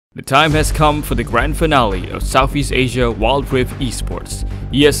The time has come for the grand finale of Southeast Asia Wild Rift Esports.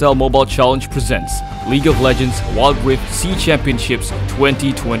 ESL Mobile Challenge presents League of Legends Wild Rift Sea Championships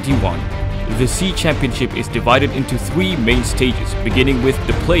 2021. The Sea Championship is divided into three main stages, beginning with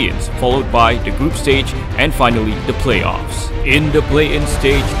the play-ins, followed by the group stage, and finally the playoffs. In the play-in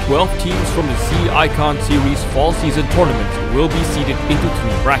stage, 12 teams from the Sea Icon Series Fall Season Tournament will be seeded into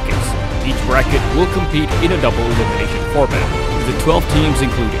three brackets. Each bracket will compete in a double elimination format. The 12 teams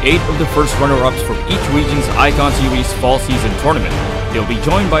include 8 of the first runner-ups from each region's Icon Series Fall Season Tournament. They'll be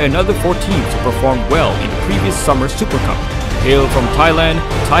joined by another 4 teams who performed well in the previous Summer Super Cup, hail from Thailand,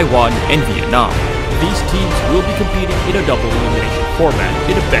 Taiwan, and Vietnam. These teams will be competing in a double elimination format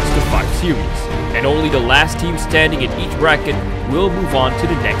in a best-of-5 series, and only the last team standing in each bracket will move on to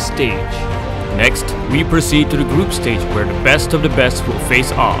the next stage. Next, we proceed to the group stage where the best of the best will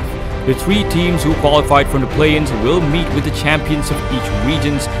face off. The 3 teams who qualified from the play-ins will meet with the champions of each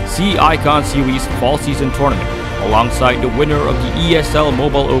region's Sea Icon Series Fall Season Tournament, alongside the winner of the ESL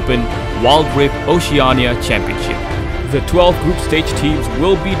Mobile Open Wild Rift Oceania Championship. The 12 group stage teams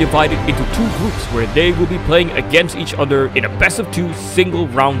will be divided into 2 groups where they will be playing against each other in a best-of-2 single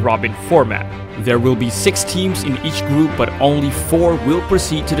round-robin format. There will be 6 teams in each group, but only 4 will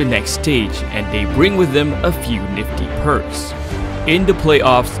proceed to the next stage, and they bring with them a few nifty perks. In the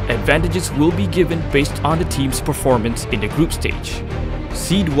playoffs, advantages will be given based on the team's performance in the group stage.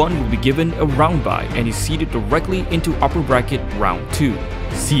 Seed 1 will be given a round bye and is seeded directly into upper bracket round 2.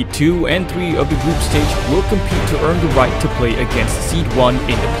 Seed 2 and 3 of the group stage will compete to earn the right to play against Seed 1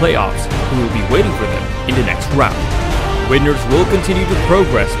 in the playoffs, who will be waiting for them in the next round. Winners will continue to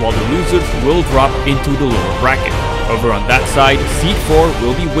progress while the losers will drop into the lower bracket. Over on that side, Seed 4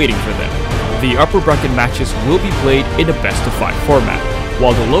 will be waiting for them. The upper bracket matches will be played in a best-of-5 format,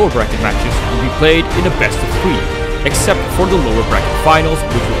 while the lower bracket matches will be played in a best-of-3, except for the lower bracket finals,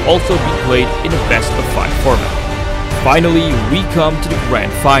 which will also be played in a best-of-5 format. Finally, we come to the grand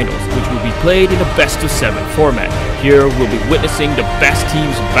finals, which will be played in a best-of-7 format. Here, we'll be witnessing the best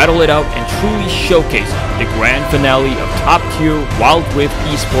teams battle it out and truly showcase the grand finale of top-tier Wild Rift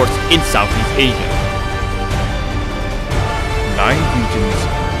Esports in Southeast Asia. 9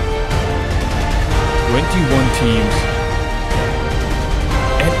 regions, 21 teams,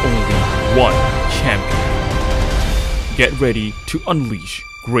 and only 1 champion. Get ready to unleash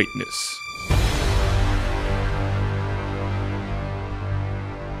greatness.